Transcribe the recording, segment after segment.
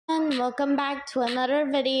everyone, welcome back to another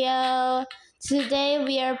video. Today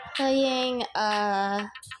we are playing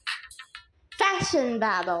fashion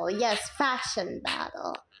battle. Yes, fashion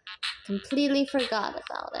battle. Completely forgot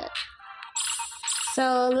about it.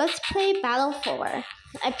 So let's play Battle 4.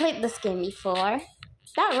 I played this game before.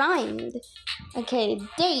 That rhymed. Okay,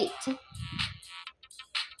 date.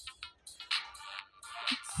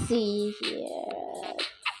 Let's see here.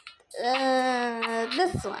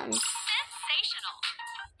 This one.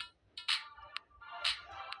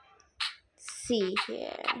 See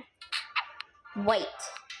here. White.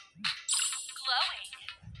 Glowing.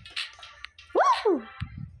 Woo!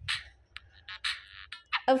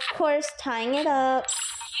 Of course, tying it up.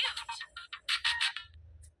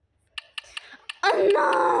 Oh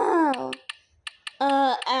no!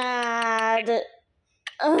 Add.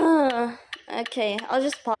 Okay,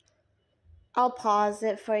 I'll pause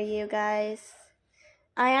it for you guys.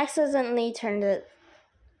 I accidentally turned it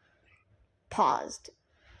paused.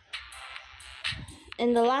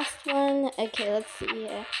 In the last one, okay, let's see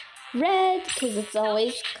here. Red, because it's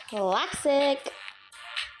always classic.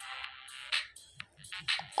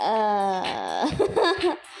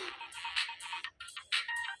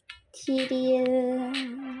 Tedious.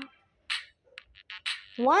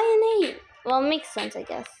 Why an 8? Well, it makes sense, I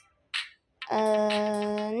guess.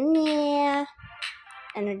 Yeah.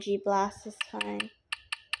 Energy blast is fine.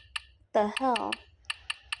 The hell?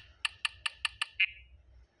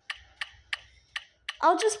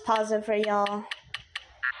 I'll just pause it for y'all.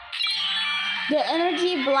 The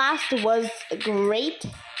energy blast was great,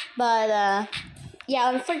 but yeah,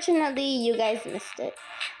 unfortunately you guys missed it.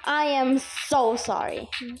 I am so sorry.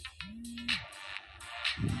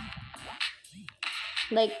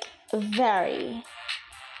 Like, very.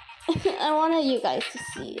 I wanted you guys to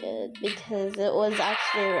see it because it was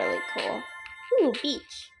actually really cool. Ooh,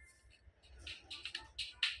 beach.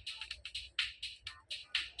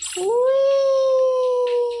 Whee!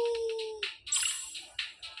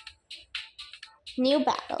 New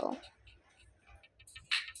battle.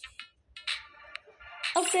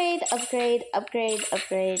 Upgrade, upgrade, upgrade,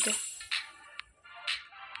 upgrade.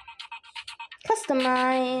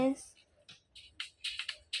 Customize.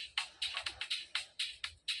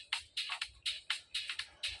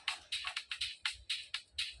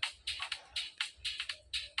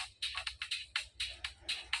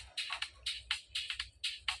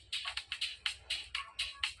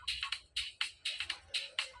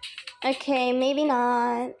 Okay, maybe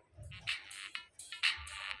not.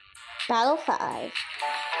 Battle 5.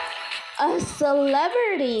 A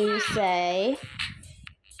celebrity, you say?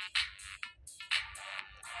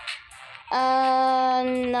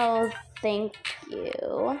 No, thank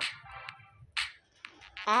you.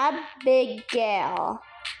 Abigail.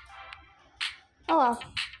 Oh well,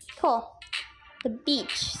 cool. The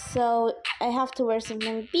beach, so I have to wear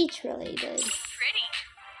something beach related. Pretty.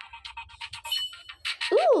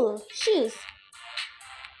 Ooh, shoes.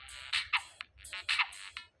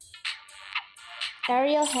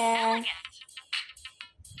 Ariel hair.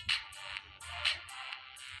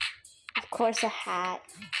 Of course, a hat.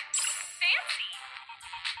 Fancy.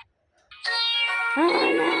 Oh,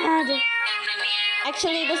 no.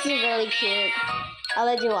 Actually, this is really cute. I'll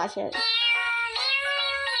let you watch it.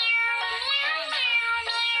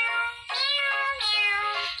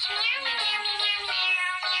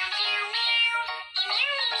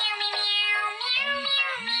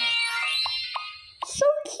 So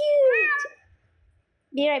cute.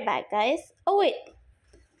 Be right back, guys. Oh, wait.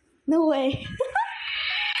 No way.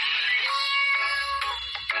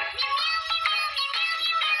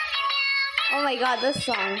 Oh my god, this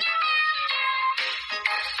song.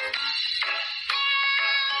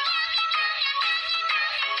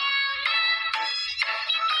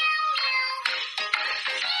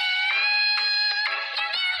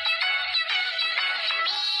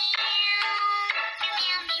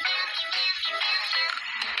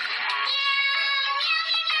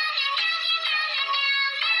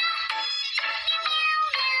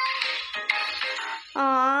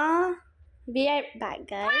 Aww. Be right back,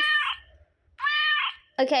 guys.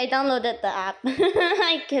 Okay, I downloaded the app.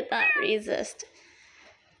 I could not resist.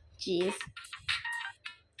 Jeez.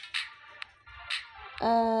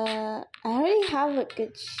 I already have a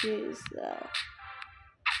good shoes though.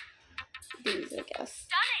 These, I guess.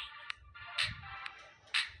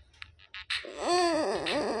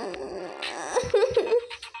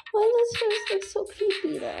 Why does yours look so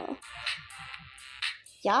creepy though?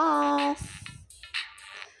 Yes.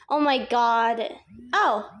 Oh my god.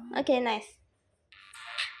 Oh, okay, nice.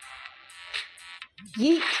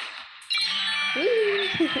 Yeet.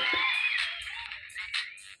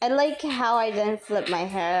 I like how I didn't flip my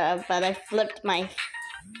hair, but I flipped my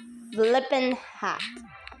flippin' hat.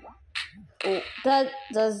 Oh, that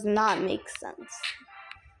does not make sense.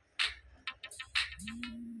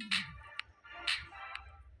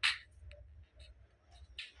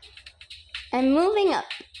 I'm moving up.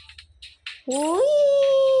 Whee!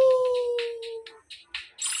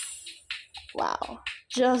 Wow.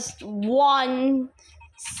 Just one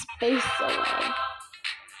space away.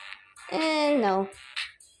 And no.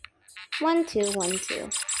 1, 2, 1, 2.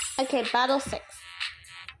 Okay, battle 6.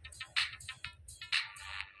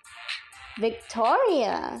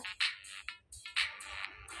 Victoria.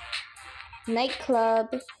 Nightclub.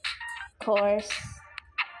 Course.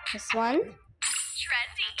 This one.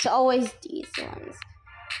 Trendy. It's always these ones.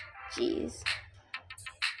 Jeez.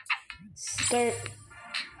 Skirt.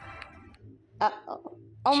 Uh-oh.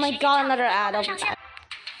 Oh my god, another ad. I'll be back.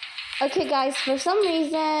 Okay, guys, for some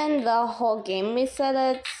reason, the whole game reset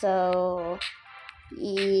it, so...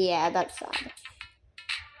 yeah, that's sad.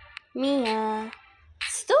 Mia.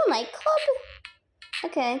 Still nightclub?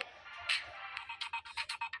 Okay.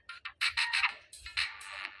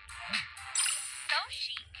 So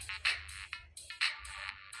chic.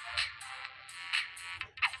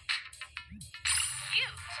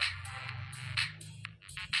 Cute.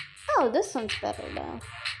 Oh, this one's better, though.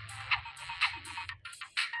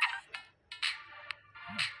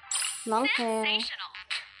 Long hair. Sensational.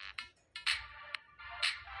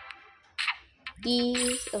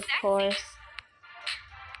 These, of course.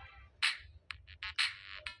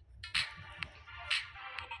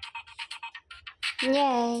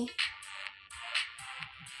 Yay.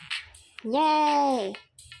 Yay.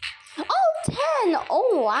 Oh, 10!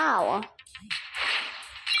 Oh, wow.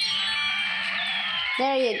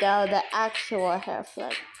 There you go, the actual hair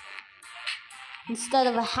flip. Instead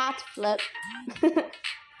of a hat flip.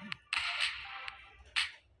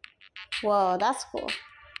 Whoa, that's cool.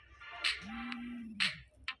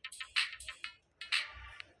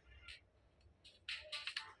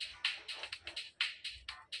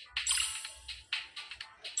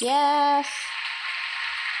 Yes.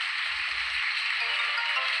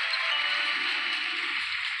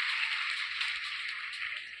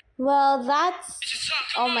 Well, that's...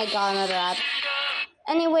 oh my god, another ad.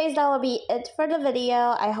 Anyways, that will be it for the video.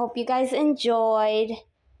 I hope you guys enjoyed.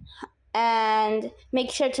 And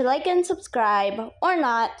make sure to like and subscribe, or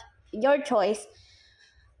not, your choice.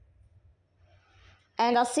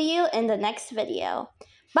 And I'll see you in the next video.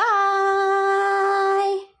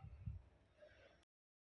 Bye!